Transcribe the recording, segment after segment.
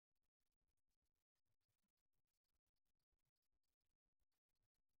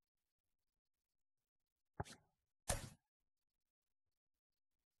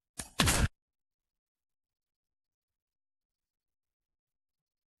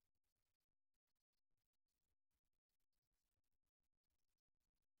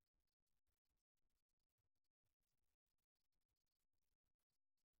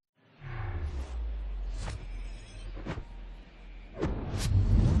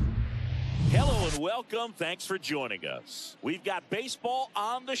and welcome. Thanks for joining us. We've got baseball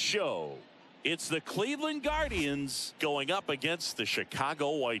on the show. It's the Cleveland Guardians going up against the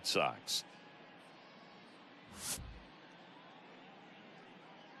Chicago White Sox.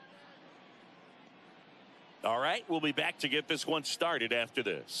 All right, we'll be back to get this one started after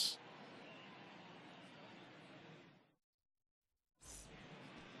this.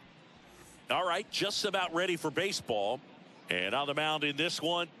 All right, just about ready for baseball. And on the mound in this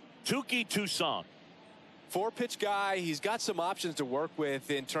one, Touki Toussaint. 4-pitch guy. He's got some options to work with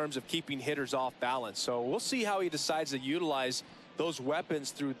in terms of keeping hitters off balance. So we'll see how he decides to utilize those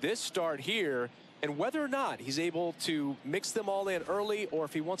weapons through this start here, and whether or not he's able to mix them all in early, or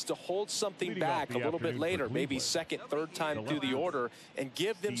if he wants to hold something back a little bit later, maybe second, third time through the order, and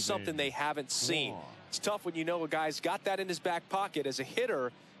give them something they haven't seen. It's tough when you know a guy's got that in his back pocket. As a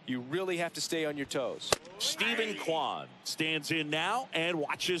hitter, you really have to stay on your toes. Steven Kwan stands in now and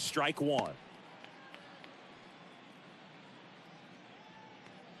watches strike one.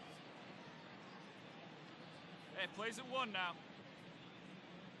 Hey, plays at one now.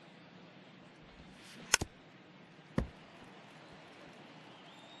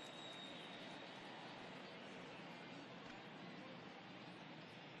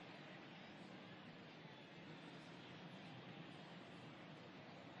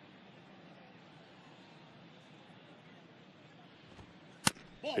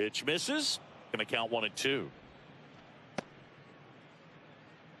 Pitch misses. Going to count 1-2.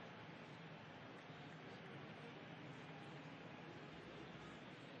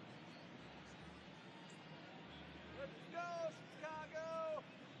 Let's go, Chicago.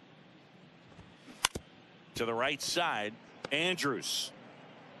 To the right side, Andrews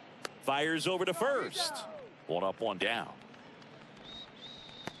fires over to first. One up, one down.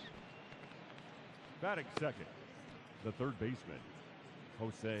 Batting second, the third baseman.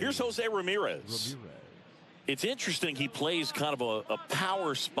 Here's Jose Ramirez. It's interesting, he plays kind of a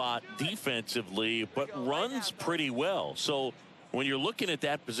power spot defensively, but runs pretty well. So when you're looking at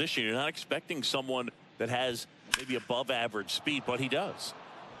that position, you're not expecting someone that has maybe above average speed, but he does.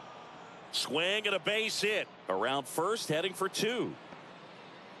 Swing and a base hit around first, heading for two.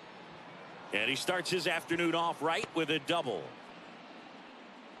 And he starts his afternoon off right with a double.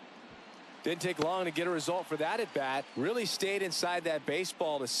 Didn't take long to get a result for that at bat. Really stayed inside that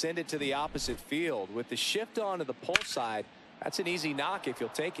baseball to send it to the opposite field. With the shift on to the pull side, that's an easy knock if you'll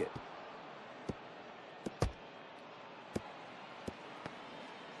take it.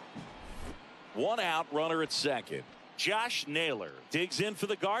 One out, runner at second. Josh Naylor digs in for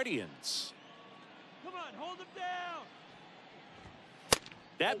the Guardians. Come on, hold him down.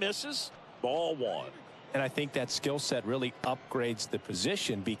 That misses. Ball one. And I think that skill set really upgrades the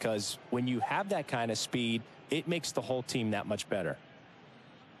position, because when you have that kind of speed, it makes the whole team that much better.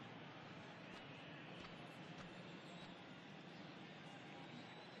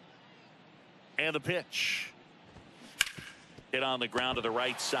 And the pitch. Hit on the ground to the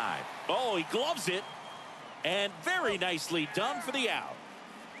right side. Oh, he gloves it. And very nicely done for the out.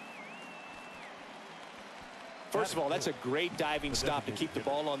 First of all, that's a great diving stop to keep the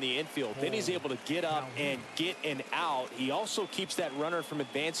ball on the infield. Then he's able to get up and get an out. He also keeps that runner from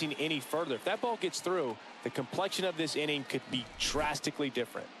advancing any further. If that ball gets through, the complexion of this inning could be drastically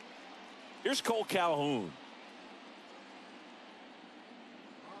different. Here's Cole Calhoun.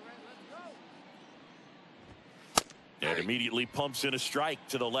 And immediately pumps in a strike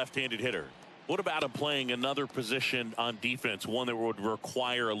to the left-handed hitter. What about him playing another position on defense, one that would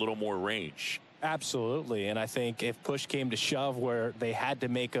require a little more range? Absolutely, and I think if push came to shove where they had to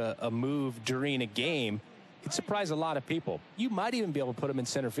make a move during a game, it'd surprise a lot of people. You might even be able to put him in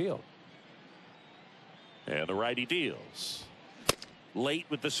center field. And the righty deals. Late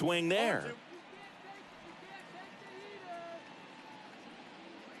with the swing there.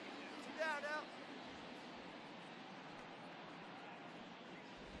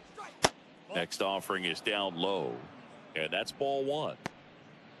 Next offering is down low, and that's ball one.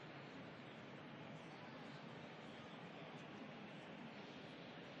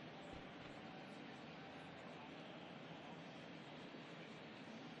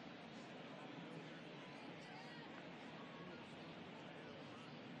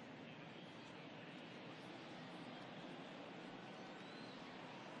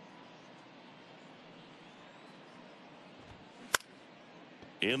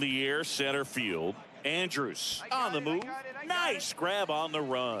 In the air, center field. Andrews on the move. Nice grab on the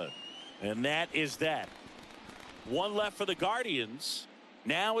run. And that is that. One left for the Guardians.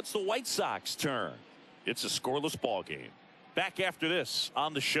 Now it's the White Sox turn. It's a scoreless ball game. Back after this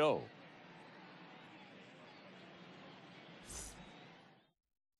on the show.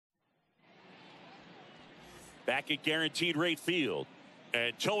 Back at Guaranteed Rate Field.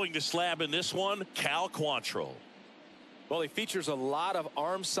 And towing the slab in this one, Cal Quantrill. Well, he features a lot of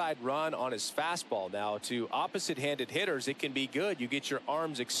arm side run on his fastball. Now, to opposite-handed hitters, it can be good. You get your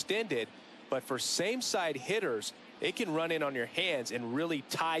arms extended. But for same-side hitters, it can run in on your hands and really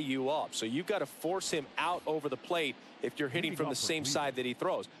tie you up. So you've got to force him out over the plate if you're hitting from the same side that he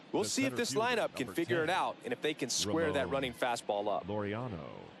throws. We'll see if this lineup can figure it out and if they can square that running fastball up. Laureano.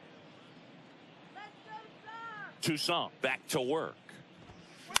 Toussaint back to work.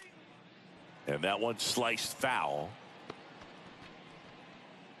 And that one sliced foul.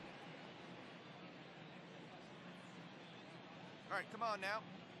 All right, come on now.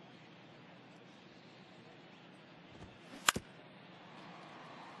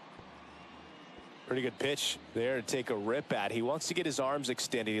 Pretty good pitch there to take a rip at. He wants to get his arms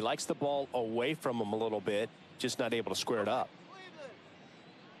extended. He likes the ball away from him a little bit, just not able to square it up.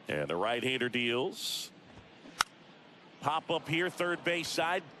 And the right-hander deals. Pop up here, third base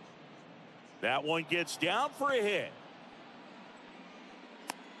side. That one gets down for a hit.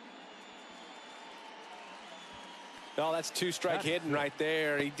 Oh, that's two-strike hitting right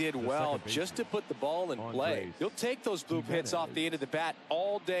there. He did well just to put the ball in play. You'll take those bloop hits off the end of the bat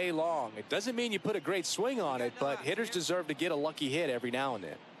all day long. It doesn't mean you put a great swing on it, but hitters deserve to get a lucky hit every now and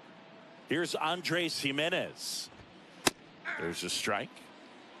then. Here's Andres Jimenez. There's a strike.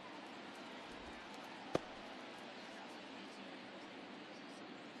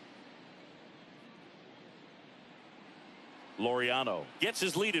 Laureano gets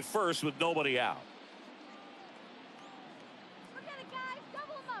his lead at first with nobody out.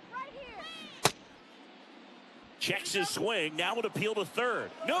 Checks his swing. Now would appeal to third.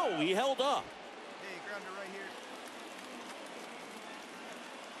 No, he held up. Hey, grounder right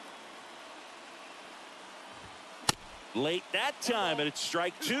here. Late that time, and it's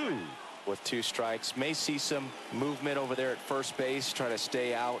strike two. With two strikes, may see some movement over there at first base, try to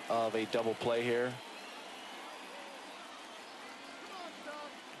stay out of a double play here.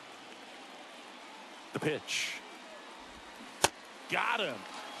 The pitch. Got him.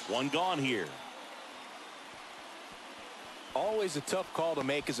 One gone here. Always a tough call to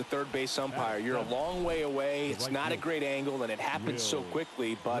make as a third base umpire. You're a long way away. It's not a great angle, and it happens so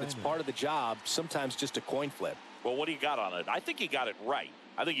quickly, but it's part of the job. Sometimes just a coin flip. Well, what do you got on it? I think he got it right.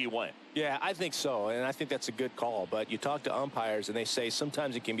 I think he went. Yeah, I think so, and I think that's a good call. But you talk to umpires, and they say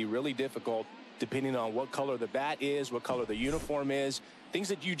sometimes it can be really difficult depending on what color the bat is, what color the uniform is. Things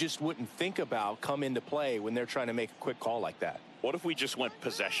that you just wouldn't think about come into play when they're trying to make a quick call like that. What if we just went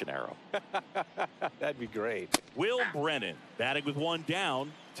possession arrow? That'd be great. Will Brennan, batting with one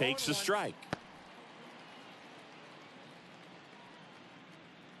down, takes a strike.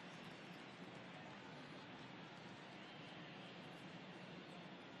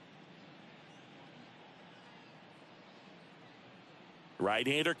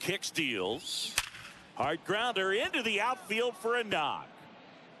 Right-hander kicks, deals. Hard grounder into the outfield for a knock.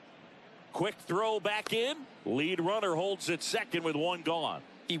 Quick throw back in. Lead runner holds at second with one gone.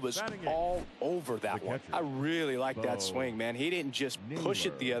 He was all over that one. I really like that swing, man. He didn't just push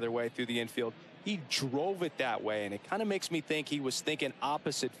it the other way through the infield. He drove it that way, and it kind of makes me think he was thinking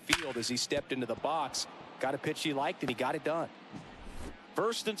opposite field as he stepped into the box. Got a pitch he liked, and he got it done.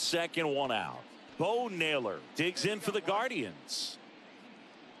 First and second, one out. Bo Naylor digs in for the Guardians.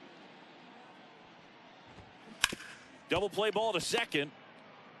 Double play ball to second.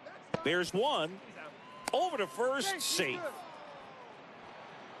 There's one. Over to first, safe.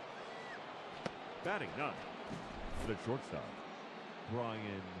 Batting ninth, the shortstop, Brian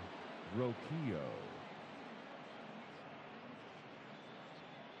Roquillo.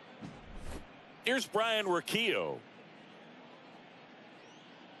 Here's Brian Roquillo.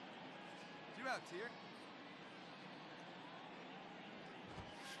 2 outs here.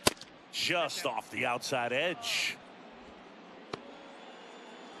 Just off the outside edge.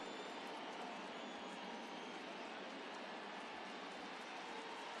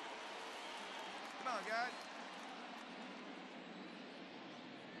 Come on, guys.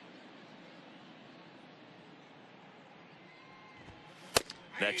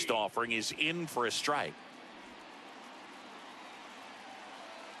 Next offering is in for a strike.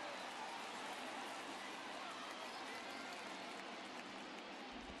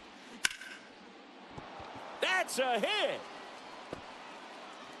 That's a hit.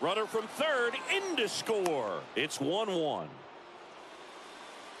 Runner from third in to score. It's 1-1.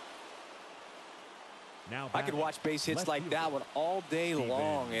 I could watch base hits like that one all day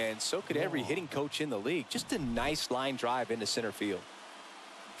long, and so could every hitting coach in the league. Just a nice line drive into center field.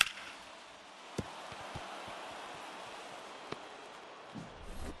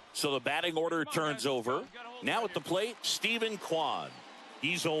 So the batting order turns over. Now at the plate, Steven Kwan.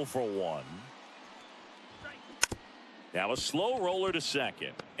 He's 0 for 1. Now a slow roller to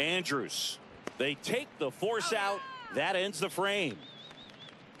second. Andrews. They take the force out. That ends the frame.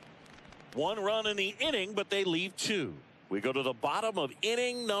 1 run in the inning, but they leave 2. We go to the bottom of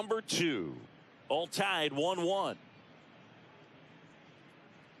inning number 2. All tied 1-1.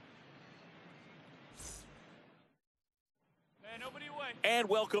 And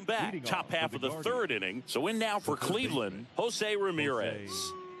welcome back. Leading Top half of the third inning. So in now for Cleveland, Jose Ramirez.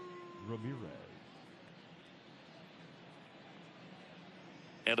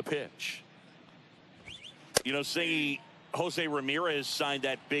 And a pitch. You know, see, Jose Ramirez signed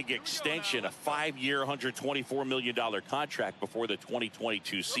that big extension, a 5-year, $124 million contract before the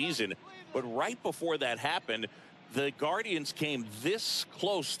 2022 season. But right before that happened, the Guardians came this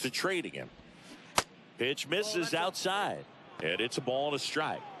close to trading him. Pitch misses outside. And it's a ball and a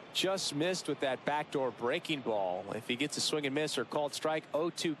strike. Just missed with that backdoor breaking ball. If he gets a swing and miss or called strike,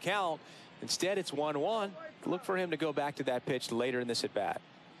 0-2 count. Instead, it's 1-1. Look for him to go back to that pitch later in this at bat.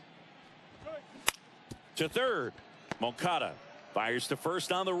 To third, Moncada fires to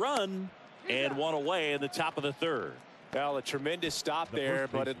first on the run, and 1 away in the top of the third. Well, a tremendous stop there,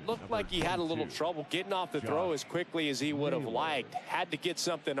 but it looked like he had a little trouble getting off the throw as quickly as he would have liked. Had to get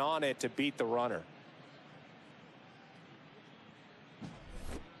something on it to beat the runner.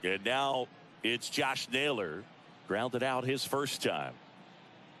 And now it's Josh Naylor, grounded out his first time.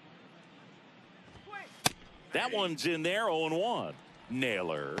 That one's in there, 0-1.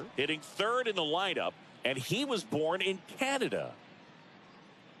 Naylor hitting third in the lineup, and he was born in Canada.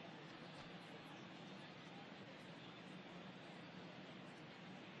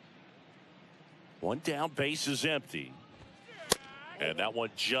 One down, base is empty. And that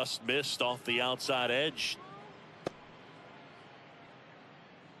one just missed off the outside edge.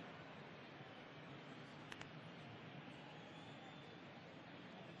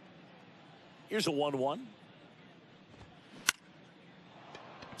 Here's a 1-1.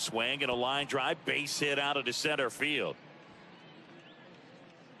 Swing and a line drive, base hit out of the center field.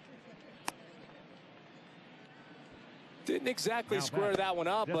 Didn't exactly square that one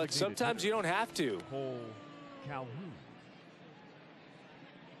up, but sometimes you don't have to. Calhoun.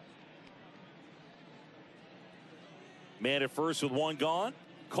 Man at first with 1 gone.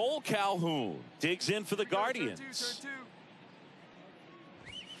 Cole Calhoun digs in for the Guardians. Turn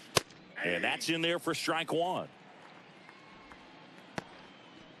 2. And that's in there for strike 1.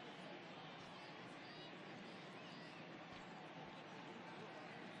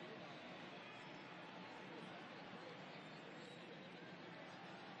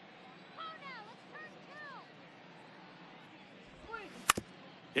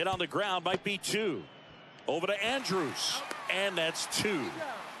 Hit on the ground, might be 2. Over to Andrews, and that's 2.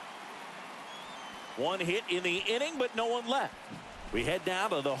 1 hit in the inning, but no one left. We head now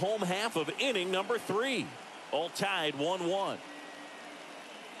to the home half of inning number 3. All tied 1-1.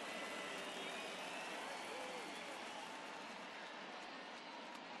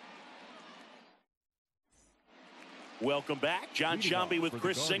 Welcome back. John Sciambi with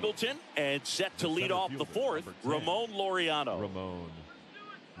Chris Singleton, and set to lead off the 4th, Ramon Laureano. Ramon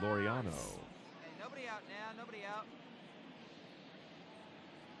Laureano. Hey, nobody out now. Nobody out.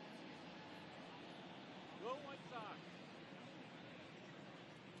 Go White Sox.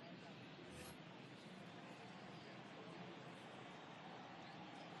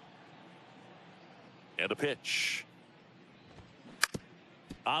 And a pitch.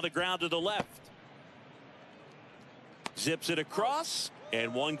 On the ground to the left. Zips it across,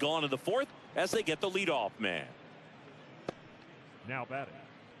 and 1 gone in the 4th as they get the leadoff man. Now batting,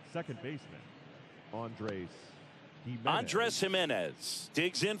 second baseman, Andres Jimenez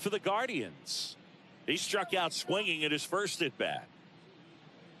digs in for the Guardians. He struck out swinging at his first at bat.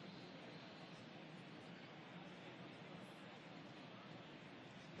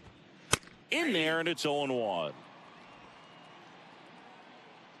 In there, and it's 0-1.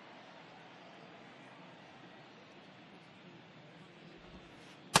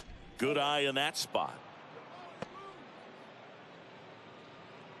 Good eye in that spot.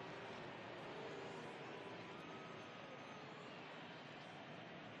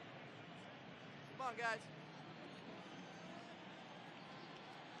 Come on, guys.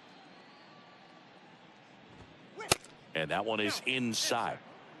 And that one is inside.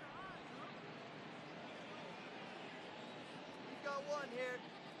 We've got 1 here.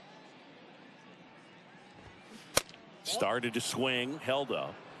 Started to swing, held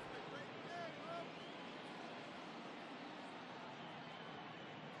up.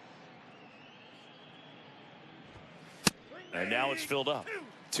 And now it's filled up.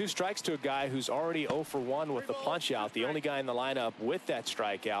 2 strikes to a guy who's already 0 for 1 with the punch out. The only guy in the lineup with that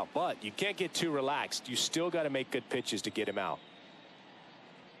strikeout. But you can't get too relaxed. You still got to make good pitches to get him out.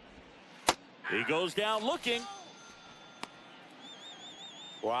 He goes down looking.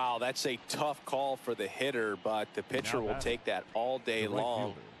 Wow, that's a tough call for the hitter, but the pitcher will take that all day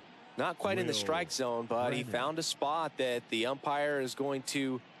long. Not quite in the strike zone, but he found a spot that the umpire is going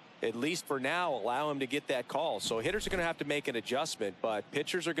to, at least for now, allow him to get that call. So hitters are going to have to make an adjustment, but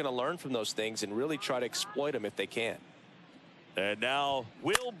pitchers are going to learn from those things and really try to exploit them if they can. And now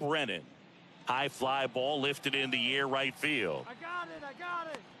Will Brennan. High fly ball lifted in the air right field. I got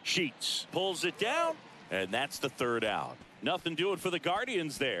it. Sheets pulls it down, and that's the 3rd out. Nothing doing for the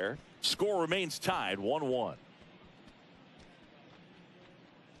Guardians there. Score remains tied 1-1.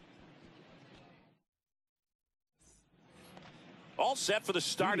 All set for the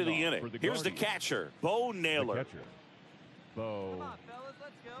start of the inning. Here's the catcher, Bo Naylor. Bo Come on, fellas,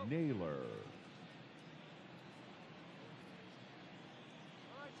 let's go. Naylor.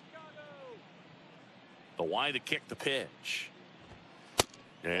 All right, Chicago. The wide to kick the pitch.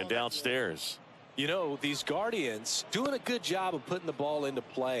 And downstairs. You know, these Guardians doing a good job of putting the ball into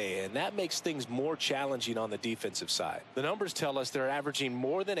play, and that makes things more challenging on the defensive side. The numbers tell us they're averaging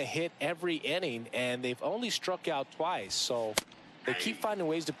more than a hit every inning, and they've only struck out twice, so they keep finding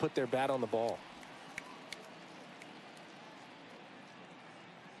ways to put their bat on the ball.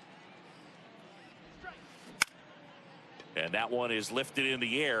 And that one is lifted in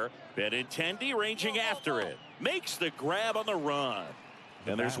the air. Benintendi ranging after it. Makes the grab on the run.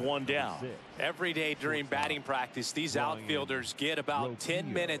 And there's one down. Every day during batting practice, these outfielders get about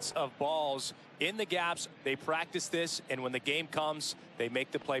 10 minutes of balls in the gaps. They practice this, and when the game comes, they make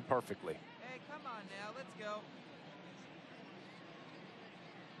the play perfectly. Hey, come on now, let's go.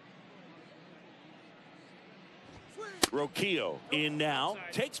 Roquillo in now.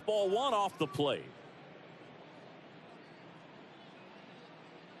 Takes ball 1 off the plate.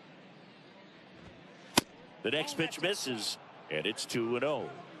 The next pitch misses, and it's 2-0.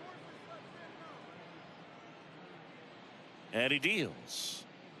 And he deals.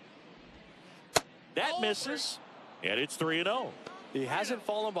 That misses, and it's 3-0. He hasn't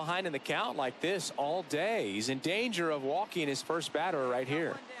fallen behind in the count like this all day. He's in danger of walking his first batter right here.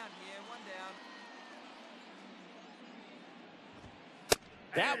 One down here, one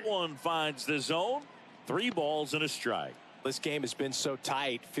down. That one finds the zone. 3 balls and a strike. This game has been so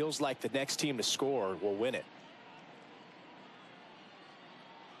tight. Feels like the next team to score will win it.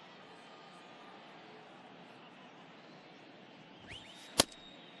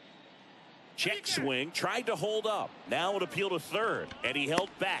 Check swing, tried to hold up. Now an appeal to third, and he held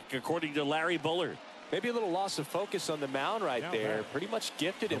back, according to Larry Bullard. Maybe a little loss of focus on the mound right there. Pretty much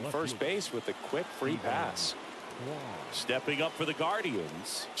gifted in first base with a quick free pass. Stepping up for the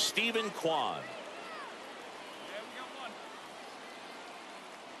Guardians, Stephen Kwan. Yeah, we got one.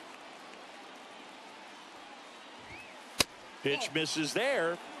 Pitch misses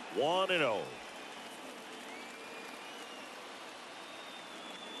there. 1-0.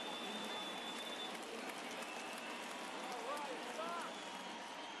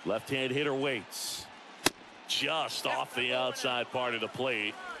 Left-hand hitter waits. Just off the outside part of the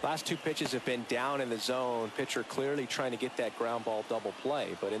plate. Last 2 pitches have been down in the zone. Pitcher clearly trying to get that ground ball double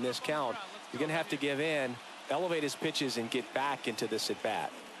play. But in this count, you're going to have to give in, elevate his pitches, and get back into this at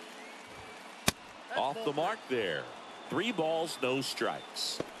bat. Off the mark there. 3 balls, no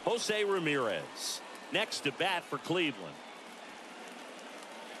strikes. Jose Ramirez next to bat for Cleveland.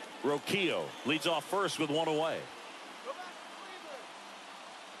 Roquillo leads off first with 1 away.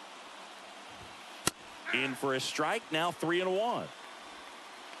 In for a strike, now 3-1.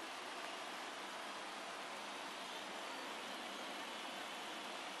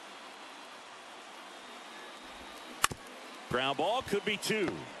 Ground ball could be 2.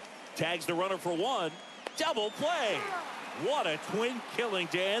 Tags the runner for 1. Double play. What a twin killing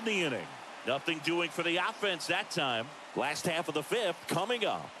to end the inning. Nothing doing for the offense that time. Last half of the 5th coming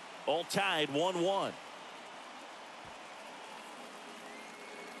up. All tied 1-1.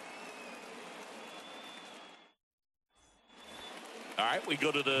 All right, we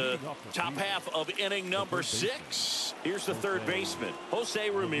go to the top half of inning number 6. Here's the third baseman, Jose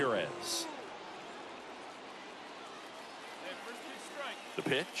Ramirez. Hey, first pitch strike. The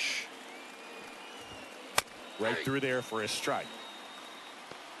pitch. Right through there for a strike.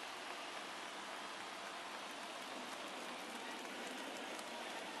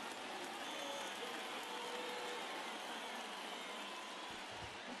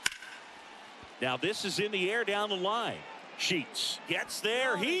 Now this is in the air down the line. Sheets gets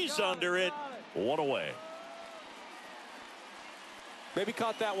there. He's under it. 1 away. Maybe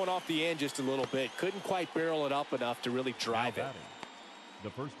caught that one off the end just a little bit. Couldn't quite barrel it up enough to really drive it. The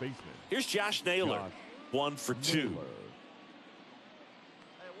first baseman. Here's Josh Naylor. 1 for 2.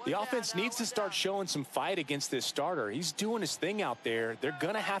 The offense needs to start showing some fight against this starter. He's doing his thing out there. They're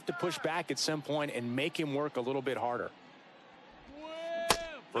going to have to push back at some point and make him work a little bit harder.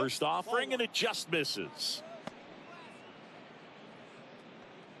 First offering, and it just misses.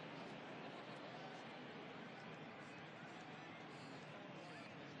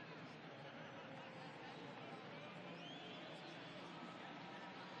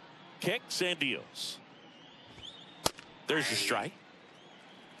 Kicks and deals. There's the strike.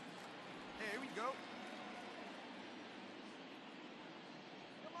 Here we go.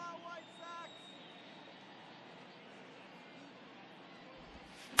 Come on, White Sox.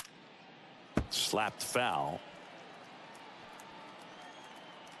 Slapped foul.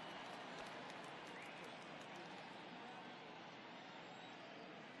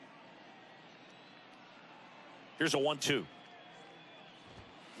 Here's a 1-2.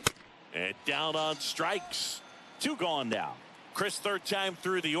 And down on strikes. 2 gone now. Chris, third time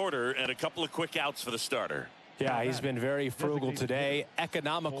through the order, and a couple of quick outs for the starter. Yeah, he's been very frugal today.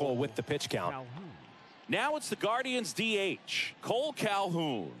 Economical with the pitch count. Now it's the Guardians DH, Cole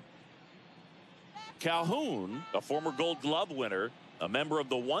Calhoun. Calhoun, a former Gold Glove winner, a member of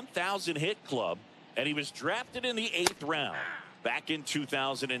the 1,000 hit club, and he was drafted in the 8th round back in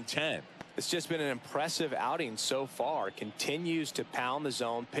 2010. It's just been an impressive outing so far. Continues to pound the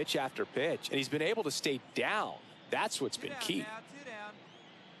zone pitch after pitch, and he's been able to stay down. That's what's been key. Now, 2 down.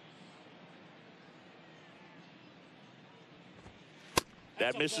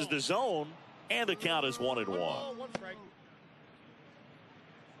 That misses the zone, and the count is 1-1. One strike.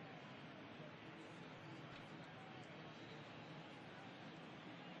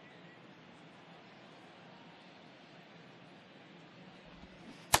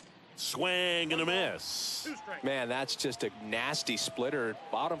 Swing and a miss. 2 strikes. Man, that's just a nasty splitter.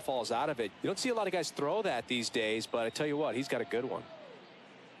 Bottom falls out of it. You don't see a lot of guys throw that these days, but I tell you what, he's got a good one.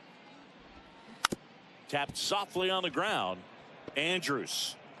 Tapped softly on the ground.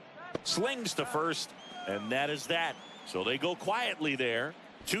 Andrews slings to first, and that is that. So they go quietly there.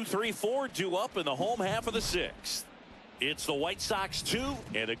 2, 3, 4 due up in the home half of the 6th. It's the White Sox 2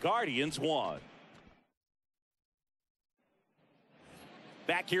 and the Guardians 1.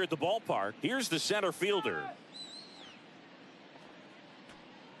 Back here at the ballpark, here's the center fielder.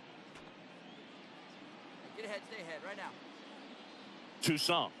 Get ahead, stay ahead right now.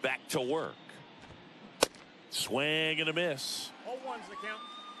 Toussaint back to work. Swing and a miss. All ones the count.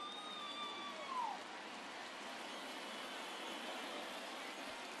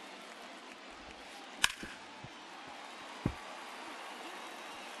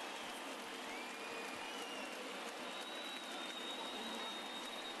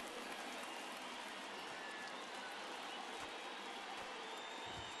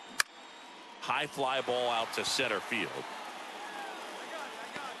 High fly ball out to center field.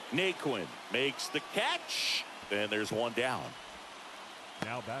 Naquin makes the catch, and there's 1 down.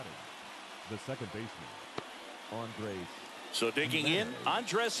 Now batting, the second baseman, Andres. So digging in,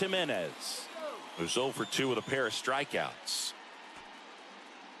 Andres Jimenez, who's 0 for 2 with a pair of strikeouts.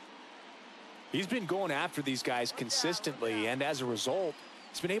 He's been going after these guys consistently, and as a result,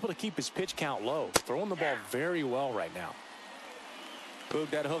 he's been able to keep his pitch count low, throwing the ball very well right now. Boog,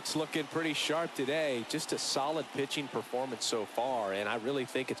 that hook's looking pretty sharp today. Just a solid pitching performance so far, and I really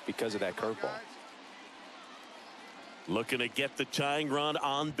think it's because of that curveball. Looking to get the tying run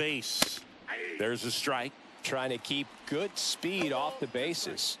on base. There's a strike. Trying to keep good speed off the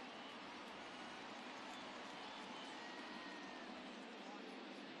bases.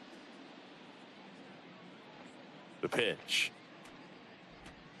 The pitch.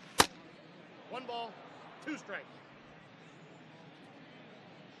 1 ball, 2 strikes.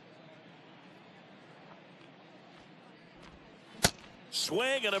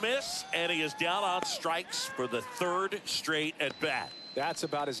 Swing and a miss, and he is down on strikes for the 3rd straight at bat. That's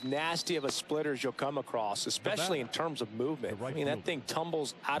about as nasty of a splitter as you'll come across, especially in terms of movement. I mean, that thing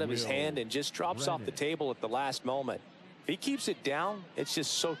tumbles out of his hand and just drops off the table at the last moment. If he keeps it down, it's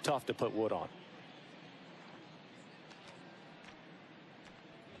just so tough to put wood on.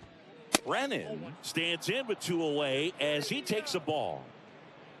 Brennan stands in with 2 away as he takes a ball.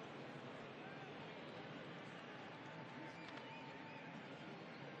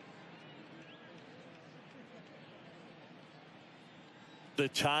 The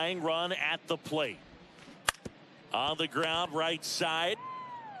tying run at the plate. On the ground, right side.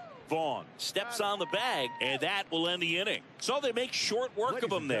 Vaughn steps on the bag, and that will end the inning. So they make short work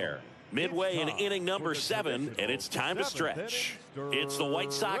of him there. Midway in inning number 7, and it's time to stretch. It's the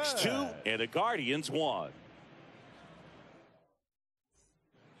White Sox 2 and the Guardians 1.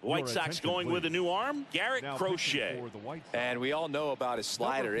 White Sox going with a new arm, Garrett Crochet. And we all know about his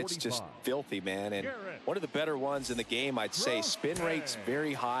slider. It's just filthy, man. And one of the better ones in the game, I'd say. Spin rate's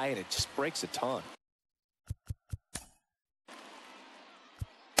very high, and it just breaks a ton.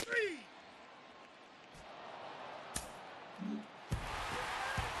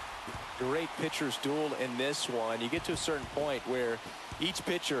 Great pitcher's duel in this one. You get to a certain point where each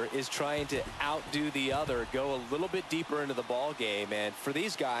pitcher is trying to outdo the other, go a little bit deeper into the ball game. And for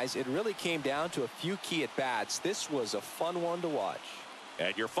these guys, it really came down to a few key at-bats. This was a fun one to watch.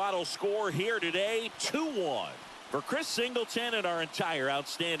 And your final score here today, 2-1. For Chris Singleton and our entire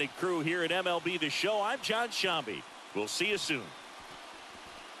outstanding crew here at MLB The Show, I'm John Shambi. We'll see you soon.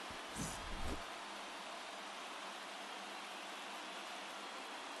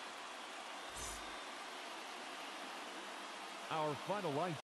 Our final line